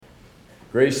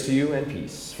Grace to you and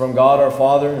peace from God our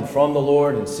Father and from the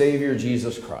Lord and Savior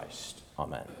Jesus Christ.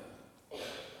 Amen.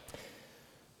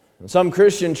 Some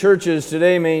Christian churches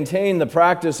today maintain the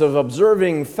practice of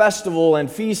observing festival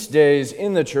and feast days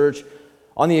in the church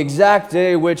on the exact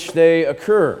day which they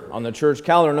occur on the church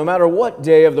calendar, no matter what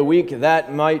day of the week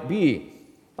that might be,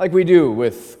 like we do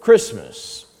with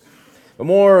Christmas. But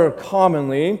more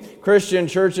commonly, Christian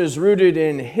churches rooted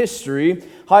in history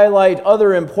highlight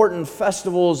other important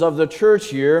festivals of the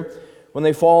church year when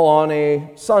they fall on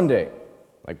a Sunday,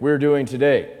 like we're doing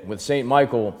today with St.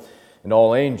 Michael and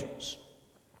All Angels.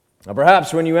 Now,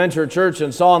 perhaps when you entered church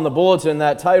and saw in the bulletin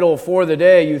that title for the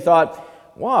day, you thought,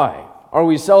 why are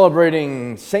we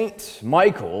celebrating St.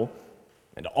 Michael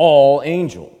and All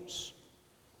Angels?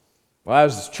 Well,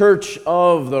 as the Church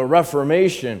of the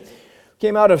Reformation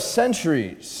came out of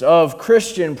centuries of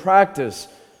Christian practice,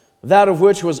 that of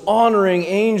which was honoring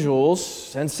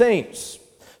angels and saints,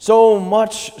 so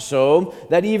much so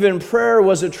that even prayer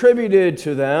was attributed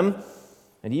to them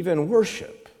and even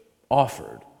worship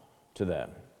offered to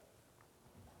them.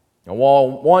 And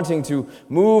while wanting to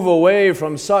move away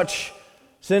from such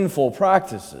sinful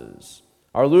practices,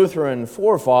 our Lutheran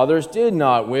forefathers did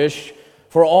not wish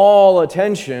for all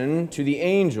attention to the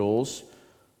angels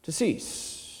to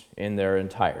cease in their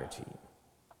entirety.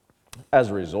 As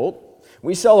a result,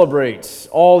 we celebrate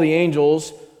all the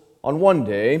angels on one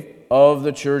day of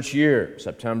the church year,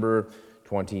 September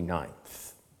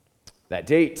 29th. That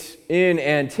date in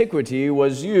antiquity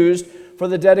was used for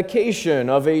the dedication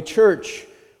of a church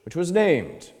which was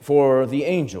named for the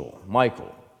angel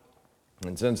Michael.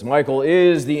 And since Michael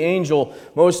is the angel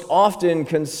most often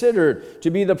considered to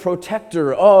be the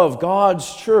protector of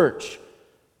God's church,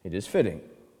 it is fitting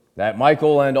that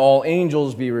Michael and all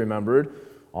angels be remembered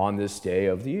on this day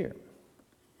of the year.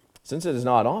 Since it is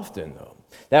not often, though,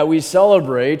 that we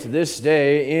celebrate this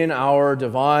day in our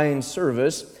divine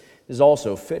service, it is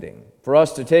also fitting for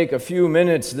us to take a few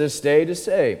minutes this day to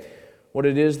say what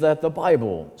it is that the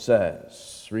Bible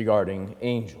says regarding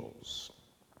angels.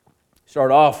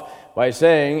 Start off by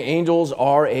saying angels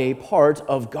are a part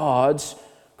of God's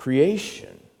creation.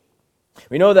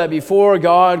 We know that before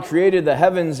God created the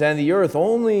heavens and the earth,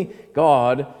 only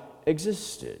God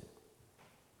existed.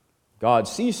 God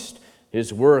ceased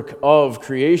his work of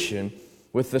creation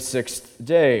with the sixth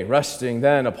day, resting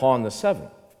then upon the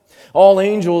seventh. All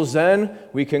angels then,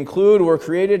 we conclude, were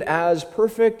created as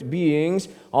perfect beings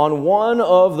on one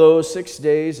of those 6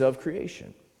 days of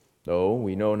creation, though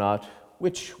we know not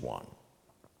which one.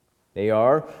 They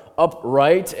are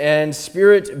upright and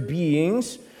spirit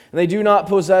beings, and they do not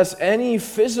possess any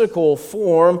physical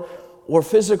form or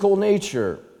physical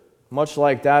nature, much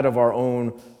like that of our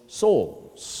own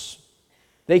souls.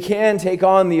 They can take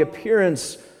on the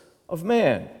appearance of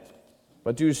man,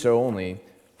 but do so only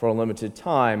for a limited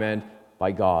time and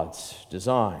by God's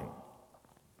design.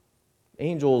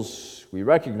 Angels, we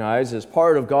recognize as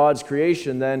part of God's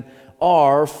creation, then,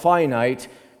 are finite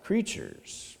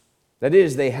creatures. That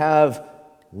is, they have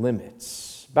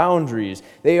limits, boundaries.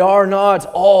 They are not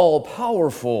all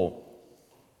powerful,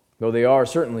 though they are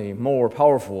certainly more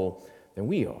powerful than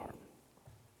we are.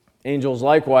 Angels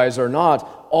likewise are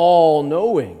not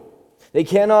all-knowing. They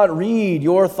cannot read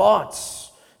your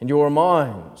thoughts and your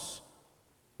minds.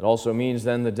 It also means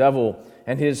then the devil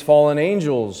and his fallen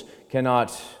angels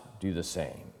cannot do the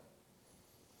same.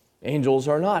 Angels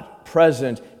are not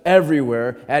present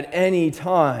everywhere at any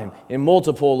time in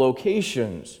multiple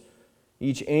locations.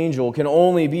 Each angel can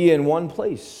only be in one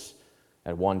place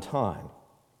at one time,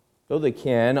 though they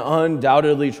can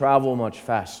undoubtedly travel much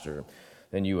faster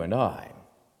than you and I.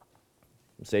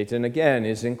 Satan, again,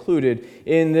 is included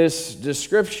in this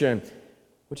description,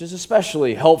 which is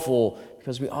especially helpful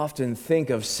because we often think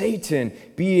of Satan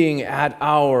being at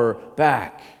our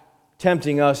back,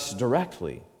 tempting us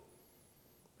directly.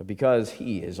 But because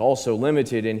he is also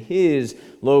limited in his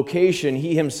location,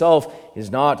 he himself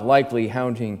is not likely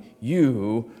hounding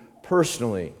you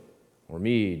personally or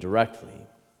me directly.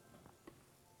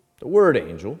 The word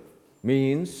angel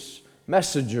means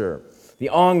messenger. The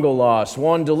angelos,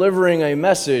 one delivering a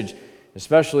message,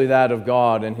 especially that of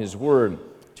God and his word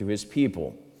to his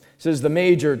people. This is the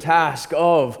major task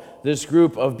of this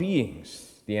group of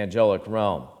beings, the angelic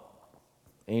realm.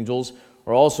 Angels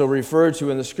are also referred to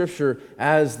in the scripture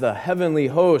as the heavenly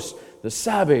host, the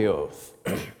Sabaoth.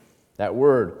 That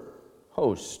word,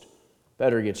 host,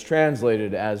 better gets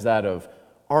translated as that of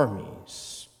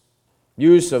armies.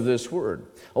 Use of this word,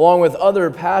 along with other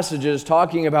passages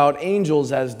talking about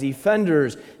angels as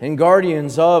defenders and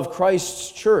guardians of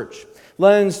Christ's church,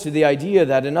 lends to the idea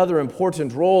that another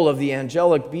important role of the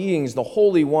angelic beings, the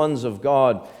holy ones of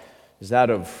God, is that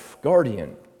of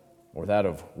guardian or that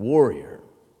of warrior?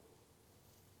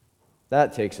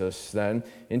 That takes us then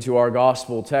into our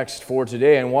gospel text for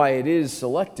today and why it is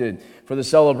selected for the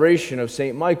celebration of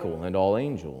St. Michael and all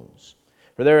angels.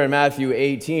 For there in Matthew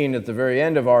 18, at the very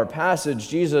end of our passage,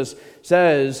 Jesus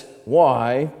says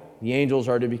why the angels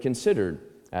are to be considered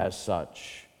as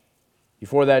such.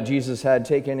 Before that, Jesus had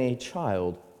taken a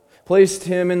child, placed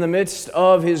him in the midst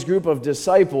of his group of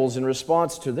disciples in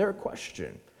response to their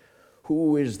question,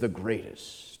 who is the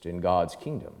greatest in God's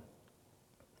kingdom?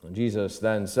 And Jesus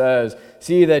then says,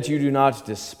 see that you do not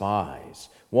despise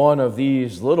one of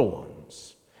these little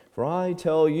ones, for I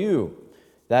tell you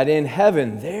that in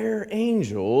heaven their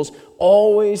angels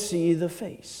always see the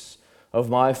face of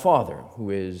my Father who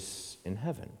is in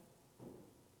heaven.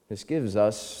 This gives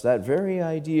us that very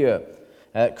idea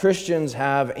that Christians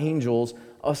have angels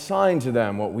assigned to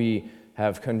them, what we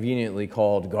have conveniently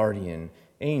called guardian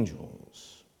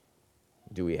angels.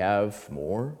 Do we have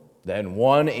more than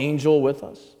one angel with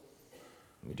us?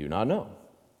 We do not know.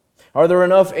 Are there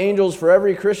enough angels for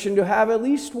every Christian to have at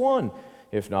least one,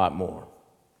 if not more?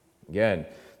 Again,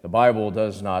 the Bible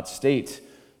does not state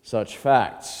such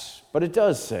facts, but it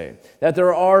does say that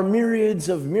there are myriads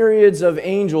of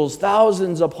angels,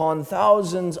 thousands upon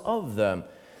thousands of them,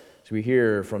 as we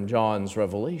hear from John's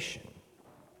revelation.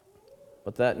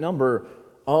 But that number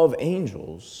of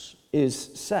angels is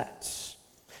set.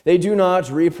 They do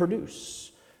not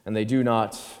reproduce, and they do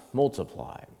not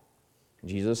multiply.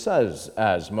 Jesus says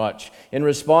as much in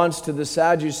response to the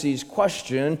Sadducees'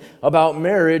 question about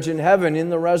marriage in heaven in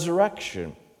the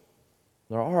resurrection.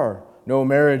 There are no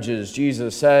marriages,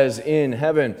 Jesus says, in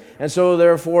heaven, and so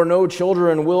therefore no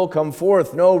children will come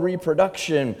forth, no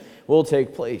reproduction will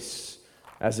take place,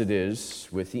 as it is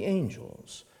with the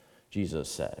angels, Jesus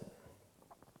said.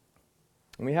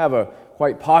 And we have a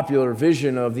quite popular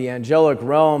vision of the angelic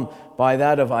realm by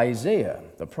that of Isaiah,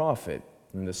 the prophet,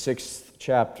 in the 6th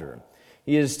chapter.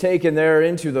 He is taken there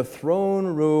into the throne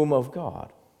room of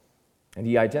God, and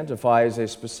he identifies a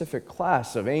specific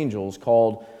class of angels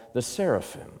called the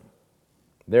seraphim.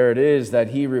 There it is that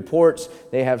he reports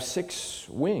they have 6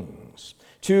 wings,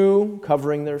 2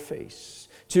 covering their face,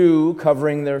 2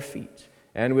 covering their feet,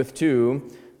 and with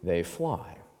 2 they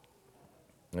fly.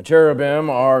 The cherubim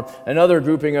are another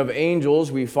grouping of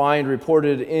angels we find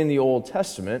reported in the Old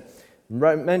Testament,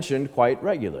 mentioned quite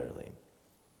regularly.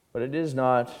 But it is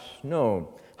not known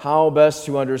how best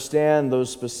to understand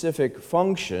those specific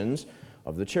functions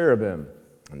of the cherubim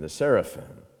and the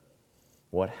seraphim.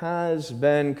 What has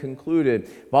been concluded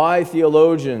by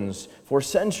theologians for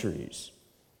centuries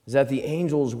is that the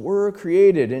angels were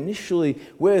created initially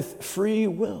with free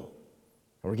will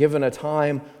and were given a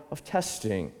time of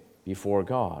testing before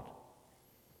God.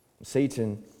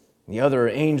 Satan and the other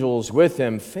angels with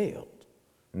him failed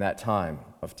in that time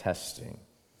of testing.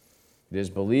 It is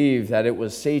believed that it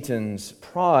was Satan's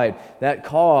pride that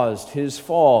caused his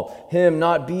fall, him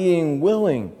not being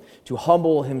willing to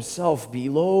humble himself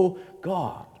below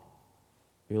God,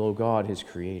 his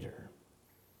creator.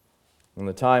 When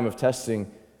the time of testing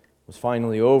was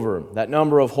finally over, that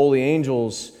number of holy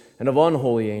angels and of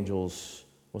unholy angels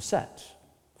was set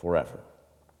forever.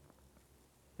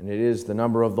 And it is the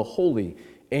number of the holy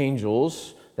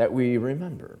angels that we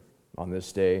remember on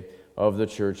this day of the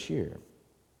church year.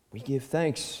 We give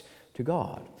thanks to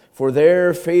God for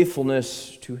their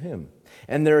faithfulness to him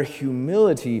and their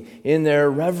humility in their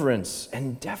reverence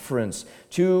and deference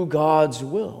to God's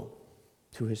will,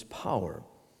 to his power,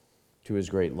 to his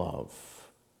great love.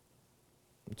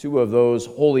 2 of those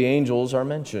holy angels are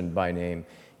mentioned by name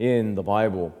in the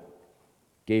Bible.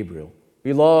 Gabriel,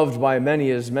 beloved by many,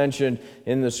 is mentioned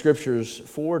in the Scriptures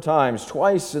 4 times,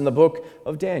 twice in the book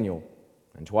of Daniel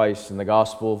and twice in the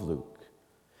Gospel of Luke.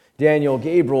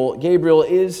 Gabriel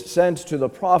is sent to the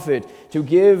prophet to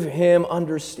give him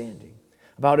understanding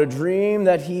about a dream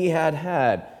that he had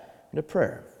and a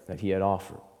prayer that he had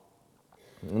offered.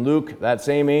 In Luke, that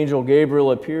same angel Gabriel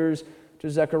appears to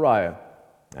Zechariah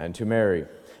and to Mary,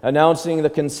 announcing the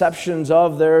conceptions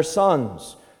of their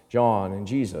sons, John and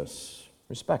Jesus,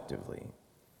 respectively.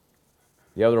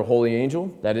 The other holy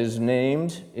angel that is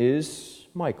named is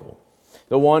Michael,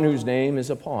 the one whose name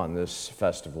is upon this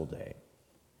festival day.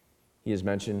 He is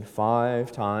mentioned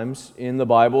 5 times in the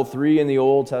Bible, 3 in the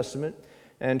Old Testament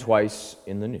and twice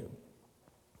in the New.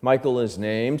 Michael is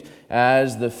named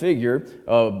as by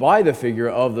the figure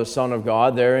of the Son of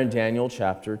God there in Daniel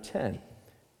chapter 10.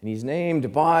 And he's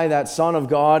named by that Son of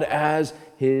God as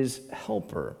his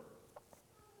helper.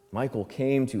 Michael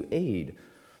came to aid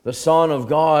the Son of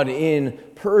God in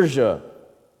Persia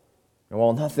And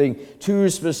while nothing too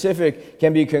specific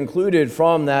can be concluded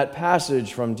from that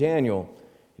passage from Daniel,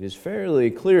 it is fairly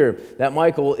clear that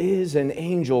Michael is an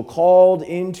angel called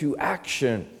into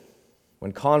action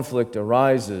when conflict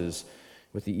arises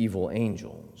with the evil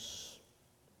angels.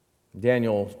 In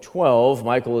Daniel 12,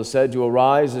 Michael is said to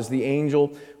arise as the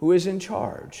angel who is in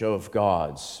charge of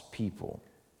God's people.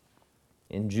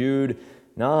 In Jude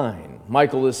 9,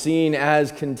 Michael is seen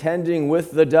as contending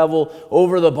with the devil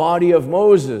over the body of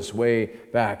Moses way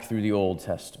back through the Old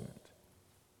Testament.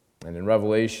 And in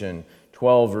Revelation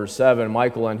 12, verse 7,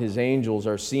 Michael and his angels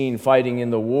are seen fighting in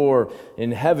the war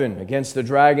in heaven against the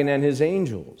dragon and his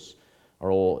angels,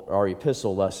 our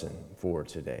epistle lesson for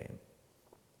today.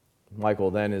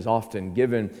 Michael then is often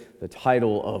given the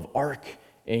title of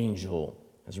archangel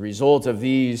as a result of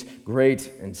these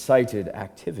great and cited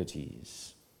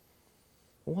activities.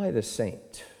 Why the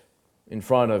saint in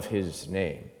front of his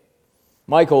name?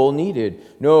 Michael needed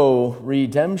no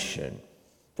redemption,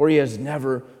 for he has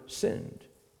never sinned,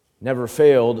 never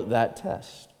failed that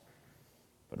test.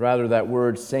 But rather, that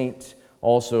word saint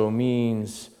also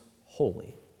means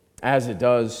holy, as it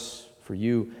does for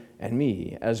you and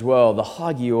me as well. The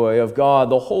hagioi of God,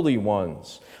 the holy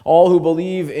ones, all who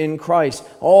believe in Christ,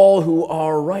 all who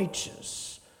are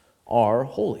righteous are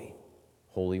holy,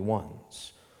 holy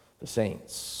ones, the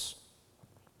saints.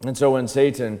 And so when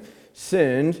Satan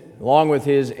sinned, along with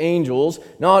his angels,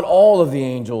 not all of the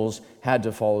angels had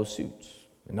to follow suit,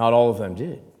 and not all of them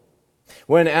did.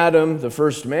 When Adam, the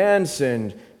first man,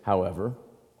 sinned, however,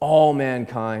 all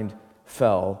mankind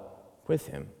fell with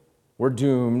him. We're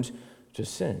doomed to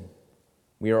sin.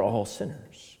 We are all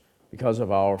sinners because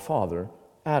of our father,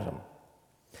 Adam.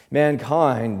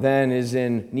 Mankind then is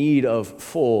in need of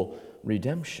full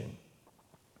redemption.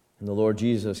 And the Lord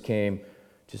Jesus came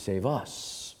to save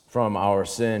us from our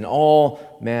sin,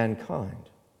 all mankind.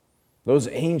 Those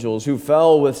angels who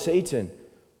fell with Satan,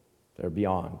 they're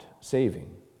beyond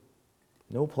saving.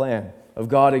 No plan of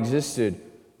God existed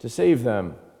to save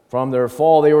them from their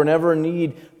fall. They were never in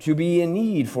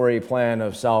need for a plan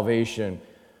of salvation.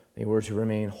 They were to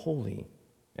remain holy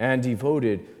and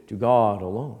devoted to God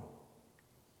alone.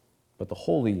 But the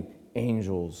holy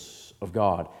angels of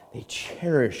God, they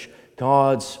cherish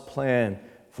God's plan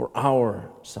for our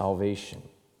salvation.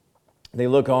 They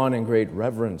look on in great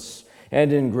reverence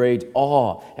and in great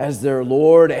awe as their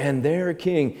Lord and their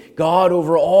King, God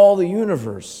over all the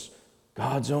universe,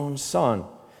 God's own Son,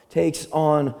 takes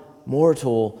on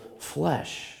mortal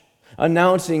flesh,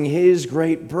 announcing his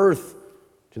great birth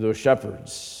to those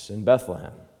shepherds in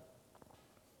Bethlehem.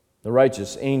 The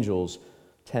righteous angels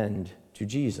tend to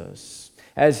Jesus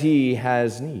as he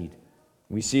has need.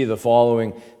 We see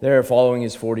following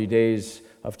his 40 days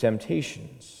of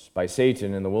temptations by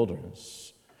Satan in the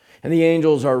wilderness. And the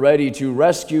angels are ready to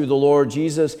rescue the Lord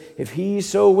Jesus if he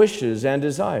so wishes and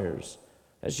desires,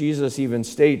 as Jesus even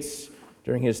states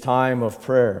during his time of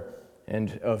prayer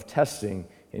and of testing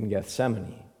in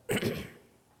Gethsemane.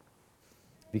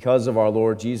 Because of our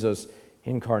Lord Jesus'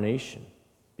 incarnation,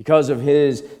 because of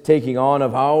his taking on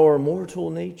of our mortal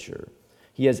nature,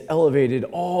 he has elevated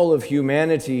all of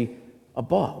humanity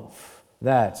above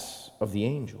that of the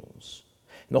angels.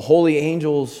 And the holy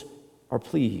angels are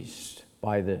pleased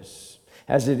by this,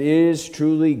 as it is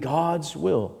truly God's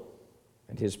will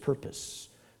and his purpose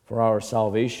for our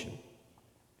salvation.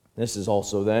 This is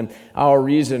also then our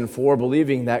reason for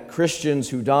believing that Christians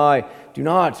who die do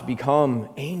not become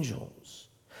angels.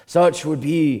 Such would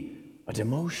be a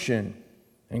demotion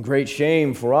and great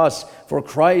shame for us, for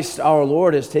Christ our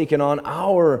Lord has taken on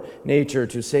our nature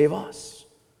to save us,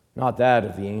 not that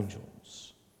of the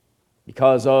angels.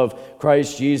 Because of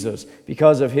Christ Jesus,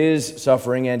 because of his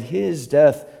suffering and his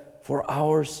death for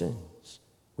our sins,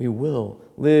 we will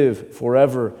live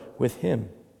forever with him,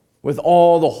 with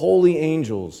all the holy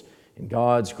angels in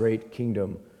God's great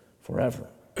kingdom forever.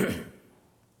 And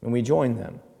we join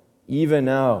them, even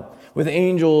now, with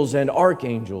angels and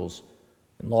archangels,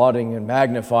 in lauding and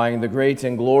magnifying the great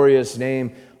and glorious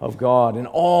name of God and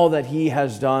all that he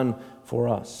has done for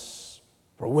us,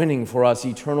 for winning for us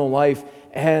eternal life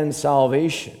and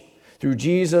salvation through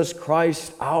Jesus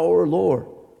Christ our Lord,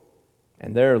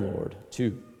 and their Lord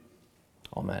too.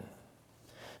 Amen.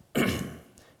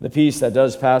 The peace that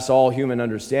does pass all human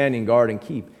understanding, guard and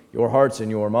keep your hearts and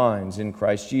your minds in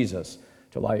Christ Jesus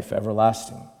to life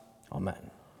everlasting. Amen.